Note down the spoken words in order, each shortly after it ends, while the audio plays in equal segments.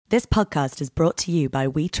This podcast is brought to you by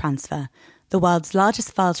WeTransfer, the world's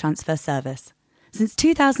largest file transfer service. Since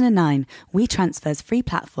 2009, WeTransfer's free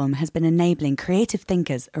platform has been enabling creative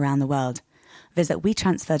thinkers around the world. Visit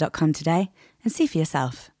WeTransfer.com today and see for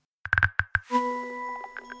yourself.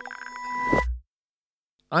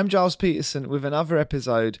 I'm Giles Peterson with another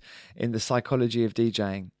episode in the Psychology of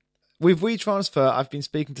DJing. With WeTransfer, I've been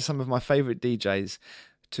speaking to some of my favourite DJs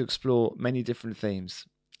to explore many different themes.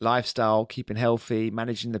 Lifestyle, keeping healthy,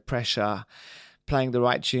 managing the pressure, playing the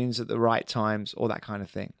right tunes at the right times, all that kind of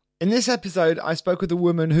thing. In this episode, I spoke with a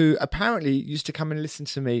woman who apparently used to come and listen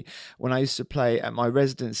to me when I used to play at my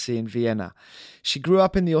residency in Vienna. She grew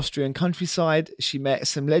up in the Austrian countryside. She met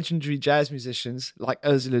some legendary jazz musicians like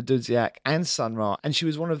Ursula Dudziak and Sun Ra, and she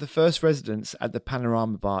was one of the first residents at the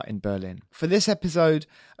Panorama Bar in Berlin. For this episode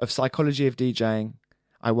of Psychology of DJing,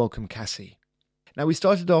 I welcome Cassy. Now, we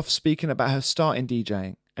started off speaking about her start in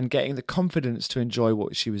DJing and getting the confidence to enjoy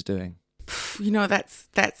what she was doing. You know, that's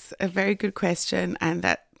a very good question, and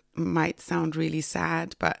that might sound really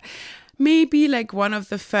sad, but maybe like one of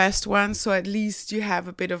the first ones, so at least you have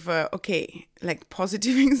a bit of a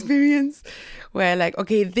positive experience where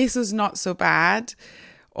this was not so bad,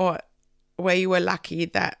 or where you were lucky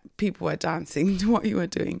that people were dancing to what you were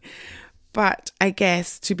doing. But I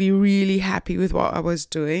guess to be really happy with what I was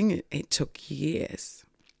doing, it took years.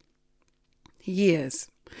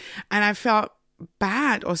 And I felt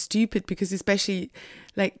bad or stupid because especially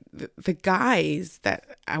like the guys that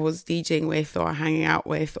I was DJing with or hanging out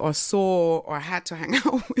with or saw or had to hang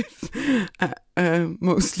out with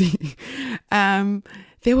mostly,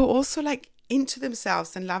 they were also like into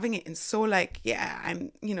themselves and loving it. And so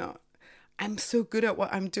I'm so good at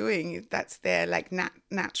what I'm doing. That's their like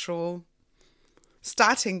natural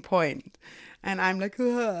starting point. And I'm like,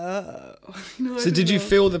 oh. So did you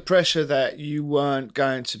feel the pressure that you weren't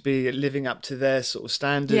going to be living up to their sort of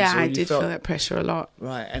standards? Yeah, I did feel that pressure a lot.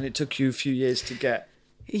 Right, and it took you a few years to get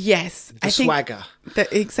the swagger.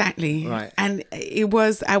 Exactly. Right. And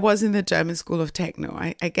I was in the German school of techno.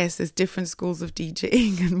 I guess there's different schools of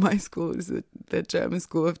DJing, and my school is the German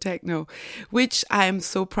school of techno, which I am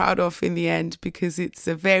so proud of in the end because it's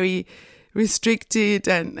a very restricted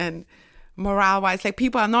and morale-wise, like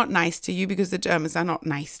people are not nice to you because the Germans are not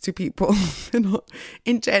nice to people.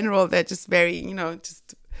 In general, they're just very,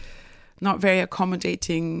 just not very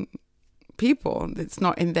accommodating people. It's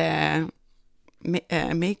not in their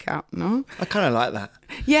makeup, no? I kind of like that.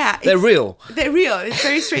 Yeah. They're real. They're real. It's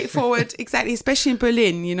very straightforward. Exactly. Especially in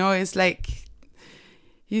Berlin, it's like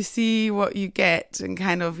you see what you get and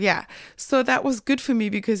kind of, yeah. So that was good for me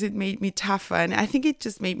because it made me tougher. And I think it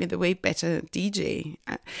just made me the way better DJ.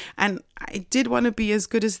 And I did want to be as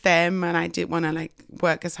good as them. And I did want to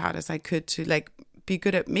work as hard as I could to be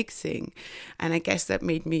good at mixing. And I guess that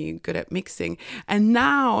made me good at mixing. And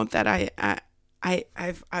now that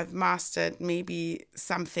I've mastered maybe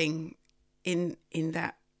something in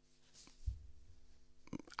that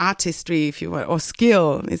artistry, if you will, or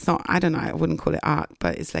skill. It's not, I don't know, I wouldn't call it art,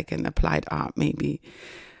 but it's like an applied art maybe.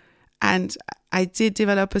 And I did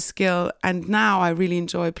develop a skill, and now I really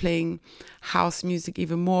enjoy playing house music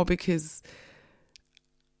even more because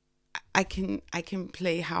I can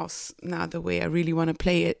play house now the way I really want to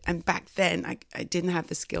play it. And back then I didn't have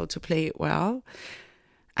the skill to play it well.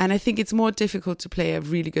 And I think it's more difficult to play a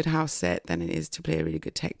really good house set than it is to play a really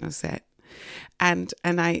good techno set. And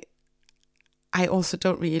I also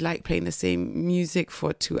don't really like playing the same music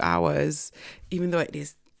for 2 hours, even though it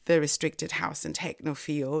is the restricted house and techno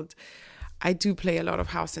field. I do play a lot of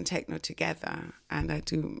house and techno together, and I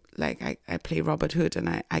do I play Robert Hood,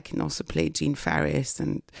 and I can also play Gene Farris,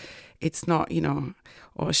 and it's not,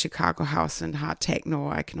 or Chicago house and hard techno.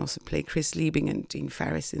 I can also play Chris Liebing and Gene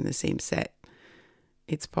Farris in the same set.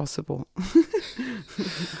 It's possible.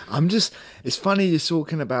 It's funny you're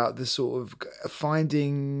talking about the sort of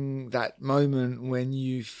finding that moment when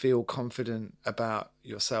you feel confident about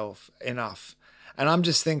yourself enough. And I'm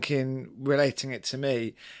just thinking, relating it to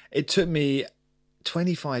me, it took me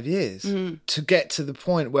 25 years to get to the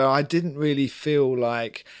point where I didn't really feel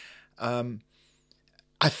like,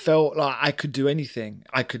 I felt like I could do anything.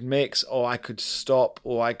 I could mix, or I could stop,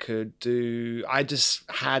 or I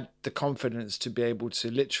just had the confidence to be able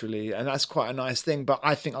to literally, and that's quite a nice thing. But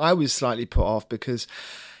I think I was slightly put off because,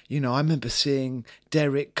 I remember seeing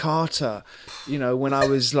Derek Carter, when I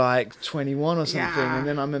was 21 or something. Yeah, and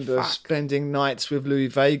then I remember spending nights with Louis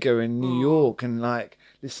Vega in New York and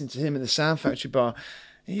listening to him at the Sound Factory bar.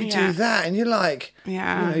 You do that, and you're like,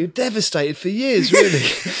 Yeah. you're devastated for years, really.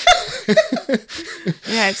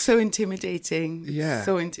 Yeah, it's so intimidating. Yeah.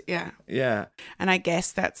 Yeah. Yeah. And I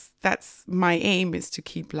guess that's my aim, is to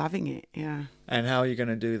keep loving it. Yeah. And how are you going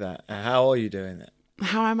to do that? How are you doing that?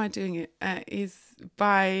 How am I doing it? Is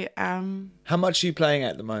by How much are you playing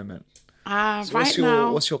at the moment? right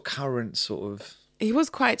now. What's your current sort of? It was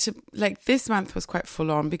quite like this month was quite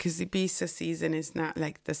full on because the Ibiza season is not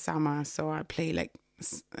like the summer, so I play like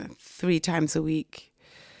 3 times a week.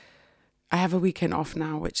 I have a weekend off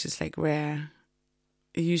now, which is like rare.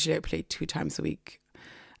 Usually I play 2 times a week,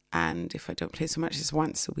 and if I don't play so much, it's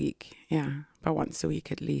once a week. Yeah, but once a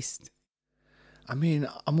week at least. I mean,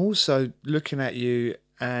 I'm also looking at you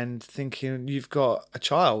and thinking you've got a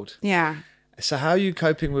child. Yeah. So how are you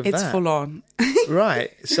coping with that? It's full on.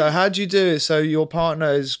 Right. So how do you do it? So your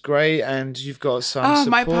partner is great and you've got some support?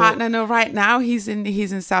 My partner, no, right now he's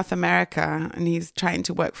in South America, and he's trying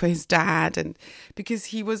to work for his dad, and because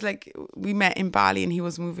he was like, we met in Bali and he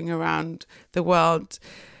was moving around the world.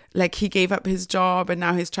 Like, he gave up his job and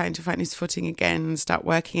now he's trying to find his footing again and start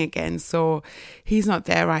working again. So he's not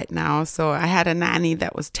there right now. So I had a nanny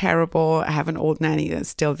that was terrible. I have an old nanny that's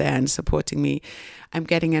still there and supporting me. I'm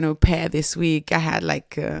getting an au pair this week. I had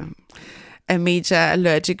like a major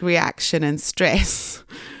allergic reaction and stress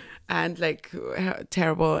and like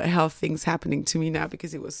terrible health things happening to me now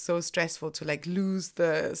because it was so stressful to like lose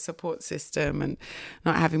the support system and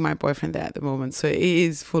not having my boyfriend there at the moment. So it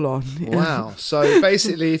is full on. Wow. So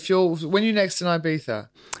basically, when you're next in Ibiza?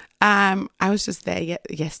 I was just there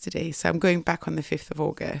yesterday, so I'm going back on the 5th of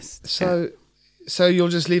August. So you'll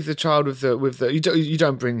just leave the child with the you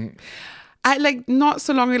don't bring. I like not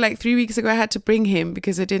so long, like 3 weeks ago, I had to bring him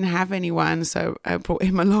because I didn't have anyone. So I brought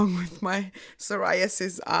him along with my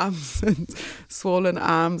psoriasis arms and swollen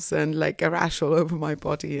arms and like a rash all over my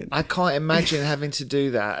body. I can't imagine having to do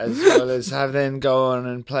that as well as have then go on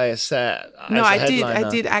and play a set. No, I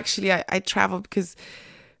did actually. I traveled because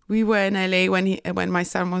we were in LA when my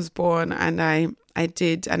son was born, and I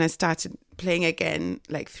started playing again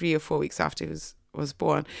like 3 or 4 weeks after he was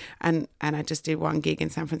born, and I just did one gig in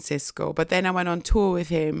San Francisco, but then I went on tour with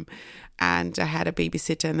him and I had a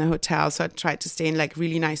babysitter in the hotel, so I tried to stay in like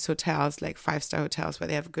really nice hotels, like 5-star hotels where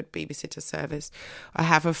they have a good babysitter service. I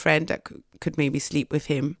have a friend that could maybe sleep with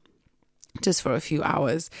him just for a few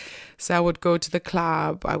hours, so I would go to the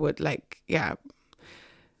club, I would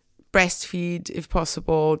breastfeed if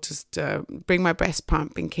possible, just bring my breast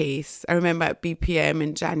pump in case. I remember at BPM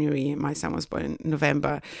in January, my son was born in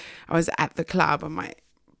November, I was at the club and my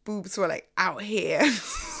boobs were like out here,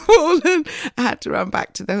 swollen. I had to run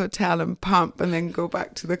back to the hotel and pump and then go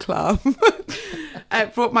back to the club. I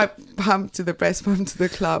brought my breast pump to the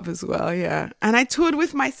club as well, yeah. And I toured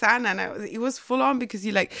with my son, and it was full on because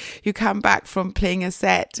you come back from playing a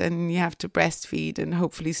set and you have to breastfeed and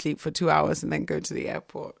hopefully sleep for 2 hours and then go to the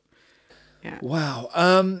airport. Yeah. Wow.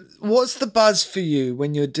 What's the buzz for you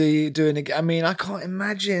when you're doing it? I mean, I can't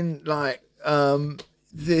imagine like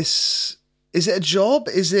this. Is it a job?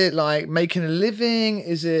 Is it like making a living?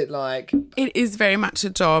 Is it like... It is very much a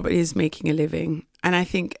job. It is making a living. And I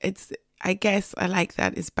think I guess I like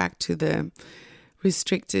that. It's back to the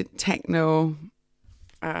restricted techno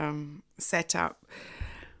setup.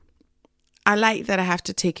 I like that I have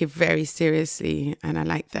to take it very seriously. And I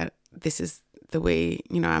like that this is the way,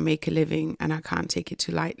 I make a living, and I can't take it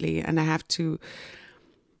too lightly. And I have to,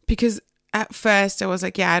 because at first I was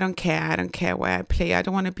like, I don't care where I play. I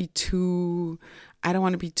don't want to be too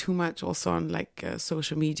much also on like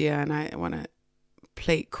social media, and I want to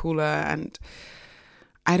play cooler, and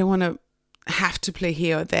I don't want to have to play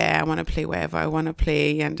here or there. I want to play wherever I want to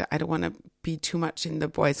play, and I don't want to be too much in the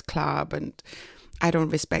boys' club, and I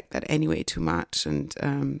don't respect that anyway too much, and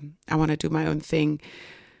I want to do my own thing.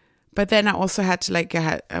 But then I also had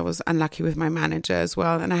to I was unlucky with my manager as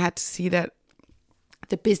well, and I had to see that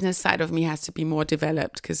the business side of me has to be more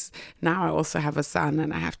developed, because now I also have a son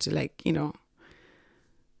and I have to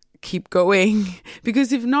keep going,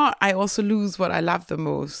 because if not, I also lose what I love the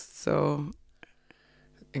most. So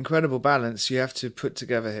incredible balance you have to put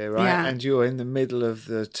together here, right? Yeah. And you're in the middle of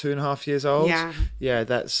the 2.5 years old. Yeah,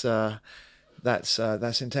 that's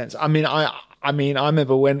intense. I mean, I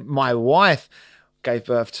remember when my wife gave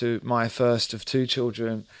birth to my first of 2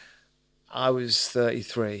 children, I was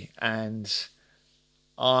 33, and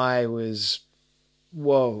I was,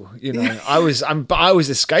 I was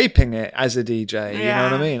escaping it as a DJ, you know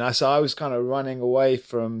what I mean? So I was kind of running away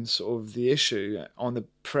from sort of the issue on the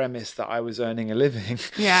premise that I was earning a living.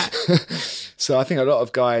 Yeah. So I think a lot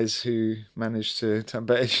of guys who manage to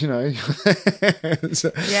but you know.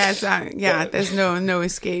 So, there's no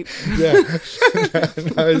escape. Yeah,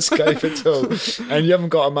 no escape at all. And you haven't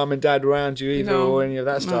got a mum and dad around you either, or any of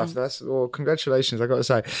that stuff. Congratulations, I got to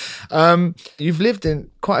say. You've lived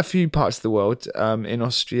in quite a few parts of the world, in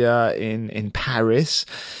Austria, in Paris.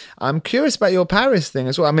 I'm curious about your Paris thing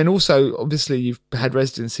as well. I mean, also, obviously, you've had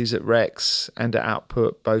residencies at Rex and at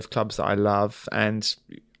Output, both clubs that I love. And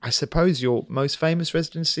I suppose your most famous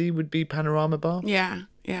residency would be Panorama Bar. Yeah.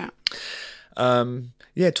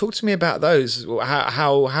 Talk to me about those.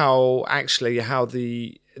 How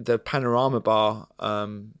the Panorama Bar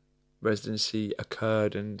residency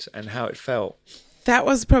occurred and how it felt. That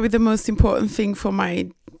was probably the most important thing for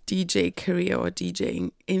my DJ career or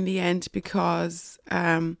DJing in the end, because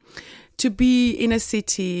to be in a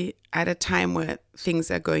city at a time where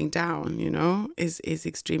things are going down, you know, is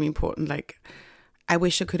extremely important. Like, I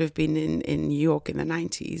wish I could have been in New York in the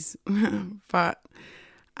 90s, but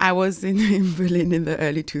I was in Berlin in the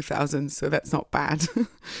early 2000s, so that's not bad.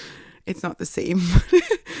 It's not the same,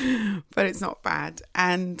 but it's not bad.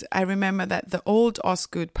 And I remember that the old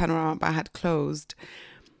Osgood Panorama Bar had closed.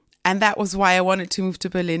 And that was why I wanted to move to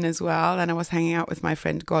Berlin as well. And I was hanging out with my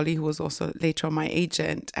friend Golly, who was also later on my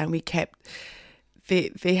agent. And we kept,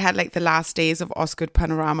 they had like the last days of Osgood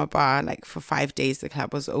Panorama Bar, like for 5 days, the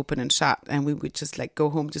club was open and shut. And we would just like go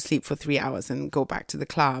home to sleep for 3 hours and go back to the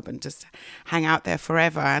club and just hang out there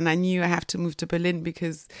forever. And I knew I have to move to Berlin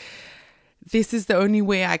because this is the only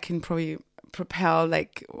way I can probably propel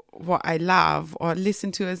like what I love, or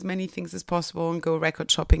listen to as many things as possible and go record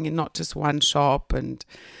shopping in not just one shop.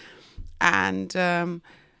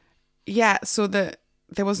 So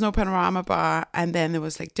there was no Panorama Bar, and then there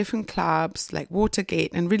was like different clubs like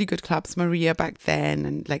Watergate and really good clubs, Maria back then,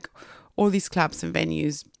 and like all these clubs and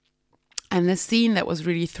venues. And the scene that was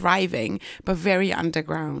really thriving, but very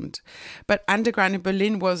underground. But underground in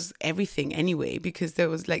Berlin was everything anyway, because there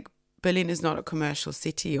was like, Berlin is not a commercial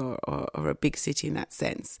city or a big city in that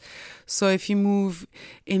sense. So if you move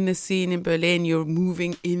in the scene in Berlin, you're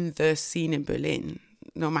moving in the scene in Berlin,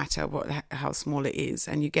 no matter how small it is,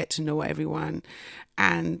 and you get to know everyone.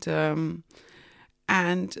 And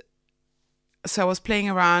so I was playing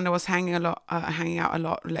around. I was hanging out a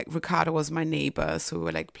lot. Like Ricardo was my neighbor, so we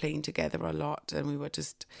were like playing together a lot, and we were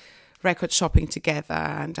just record shopping together.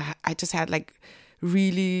 And I just had like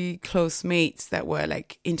really close mates that were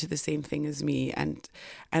like into the same thing as me, and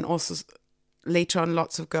also later on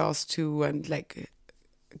lots of girls too, and like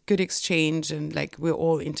good exchange, and like we're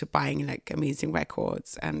all into buying like amazing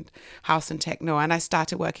records and house and techno. And I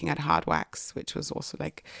started working at Hard Wax, which was also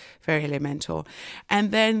like very elemental.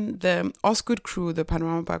 And then the Osgood crew, the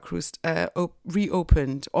Panorama Bar crew,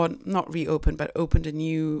 reopened, or not reopened, but opened a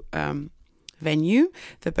new venue,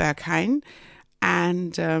 the Berghain,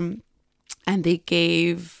 and they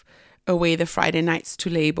gave away the Friday nights to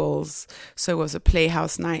labels. So it was a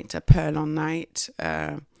Playhouse night, a Perlon night.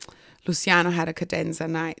 Luciano had a Cadenza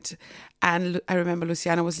night. And I remember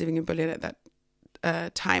Luciano was living in Berlin at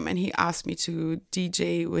that time, and he asked me to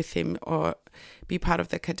DJ with him or be part of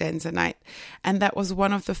the Cadenza night. And that was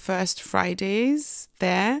one of the first Fridays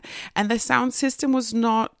there. And the sound system was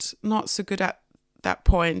not so good at that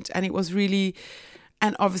point. And it was really...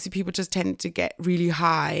 And obviously people just tend to get really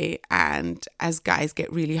high, and as guys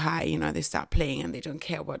get really high, you know, they start playing and they don't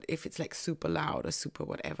care if it's like super loud or super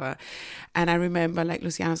whatever. And I remember like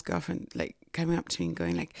Luciano's girlfriend like coming up to me and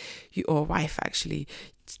going like, or wife actually,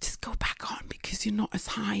 just go back on because you're not as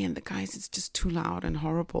high, and the guys, it's just too loud and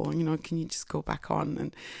horrible, you know, can you just go back on?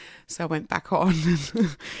 And so I went back on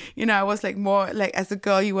and, you know, I was like more like, as a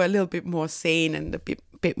girl, you were a little bit more sane and a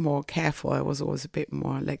bit more careful. I was always a bit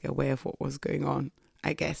more like aware of what was going on,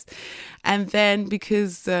 I guess. And then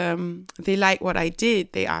because they liked what I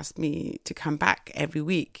did, they asked me to come back every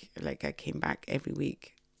week. Like I came back every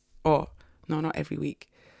week. Or, no, not every week.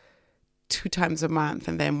 2 times a month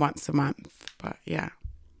and then once a month. But yeah.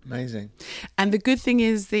 Amazing. And the good thing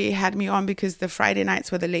is they had me on because the Friday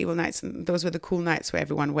nights were the label nights, and those were the cool nights where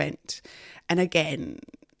everyone went. And again,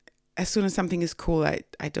 as soon as something is cool,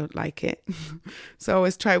 I don't like it. So I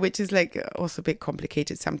always try, which is like also a bit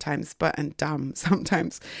complicated sometimes, and dumb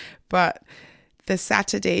sometimes. But the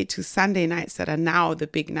Saturday to Sunday nights that are now the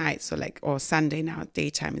big nights, or Sunday now,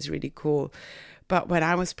 daytime is really cool. But when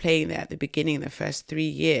I was playing there at the beginning, the first 3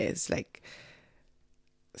 years, like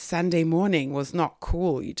Sunday morning was not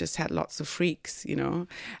cool. You just had lots of freaks, you know,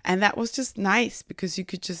 and that was just nice because you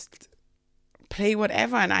could just play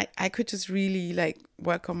whatever, and I could just really like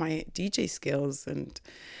work on my DJ skills, and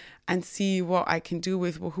and see what I can do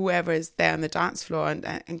with whoever is there on the dance floor,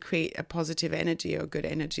 and create a positive energy or good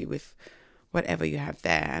energy with whatever you have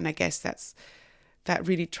there. And I guess that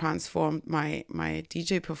really transformed my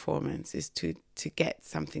DJ performance, is to get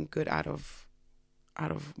something good out of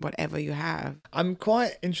whatever you have. I'm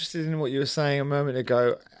quite interested in what you were saying a moment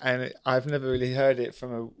ago, and I've never really heard it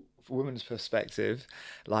from a woman's perspective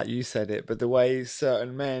like you said it, but the way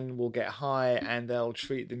certain men will get high and they'll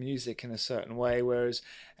treat the music in a certain way, whereas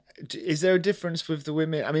is there a difference with the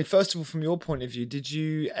women? I mean, first of all, from your point of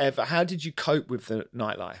view, how did you cope with the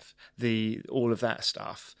nightlife, all of that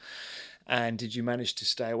stuff? And did you manage to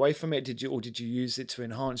stay away from it? Did you use it to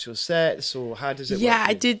enhance your sets, or how does it work? Yeah,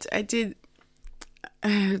 I did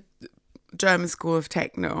German School of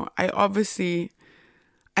Techno.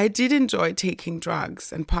 I did enjoy taking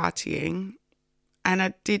drugs and partying, and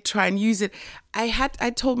I did try and use it.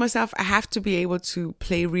 I told myself I have to be able to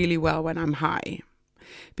play really well when I'm high,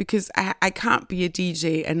 because I can't be a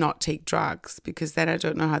DJ and not take drugs, because then I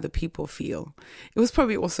don't know how the people feel. It was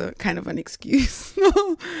probably also kind of an excuse.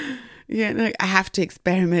 Yeah, like I have to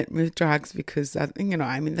experiment with drugs because, I'm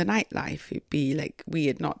in the nightlife. It'd be like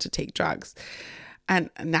weird not to take drugs. And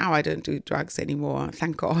now I don't do drugs anymore,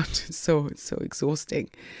 thank God. It's so exhausting.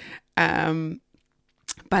 But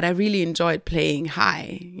I really enjoyed playing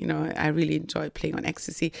high. I really enjoyed playing on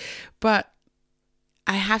ecstasy. But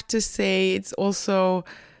I have to say, it's also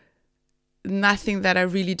nothing that I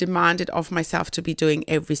really demanded of myself to be doing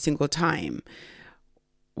every single time.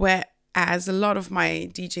 Whereas a lot of my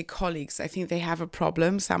DJ colleagues, I think they have a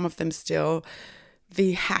problem. Some of them still,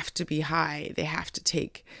 they have to be high. They have to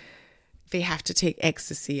take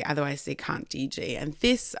ecstasy, otherwise they can't DJ. And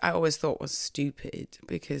this I always thought was stupid,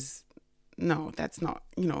 because no, that's not,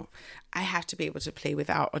 I have to be able to play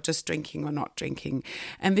without, or just drinking or not drinking.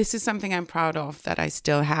 And this is something I'm proud of, that I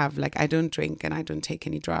still have. Like, I don't drink and I don't take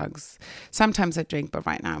any drugs. Sometimes I drink, but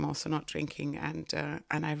right now I'm also not drinking. And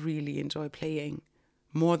I really enjoy playing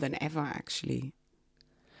more than ever, actually.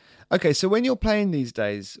 Okay, so when you're playing these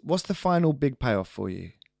days, what's the final big payoff for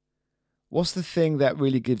you? What's the thing that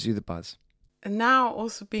really gives you the buzz? And now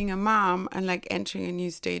also being a mom and like entering a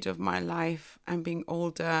new stage of my life and being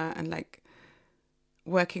older and like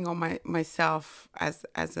working on myself as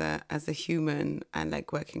a human, and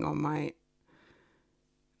like working on my,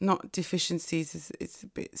 not deficiencies, it's a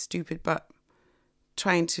bit stupid, but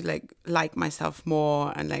trying to like myself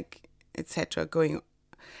more and like etc. going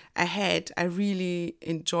ahead, I really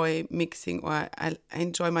enjoy mixing, or I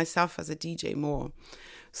enjoy myself as a DJ more.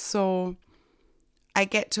 So I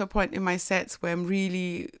get to a point in my sets where I'm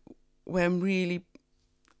really,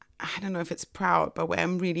 I don't know if it's proud, but where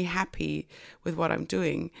I'm really happy with what I'm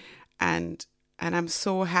doing. And I'm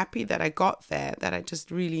so happy that I got there, that I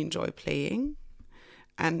just really enjoy playing.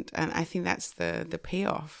 And I think that's the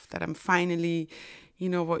payoff, that I'm finally,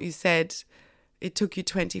 what you said, it took you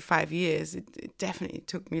 25 years. It definitely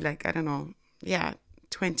took me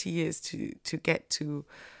 20 years to get to,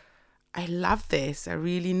 I love this. I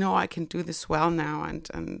really know I can do this well now,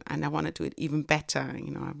 and I want to do it even better.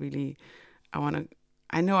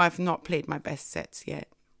 I know I've not played my best sets yet.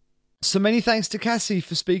 So many thanks to Cassy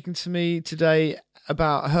for speaking to me today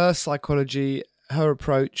about her psychology, her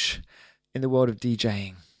approach in the world of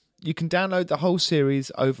DJing. You can download the whole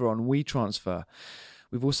series over on WeTransfer.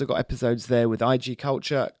 We've also got episodes there with IG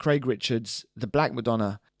Culture, Craig Richards, The Black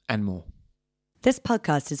Madonna, and more. This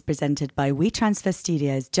podcast is presented by WeTransfer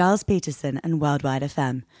Studios, Giles Peterson and Worldwide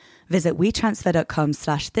FM. Visit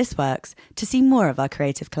WeTransfer.com/thisworks to see more of our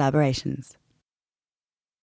creative collaborations.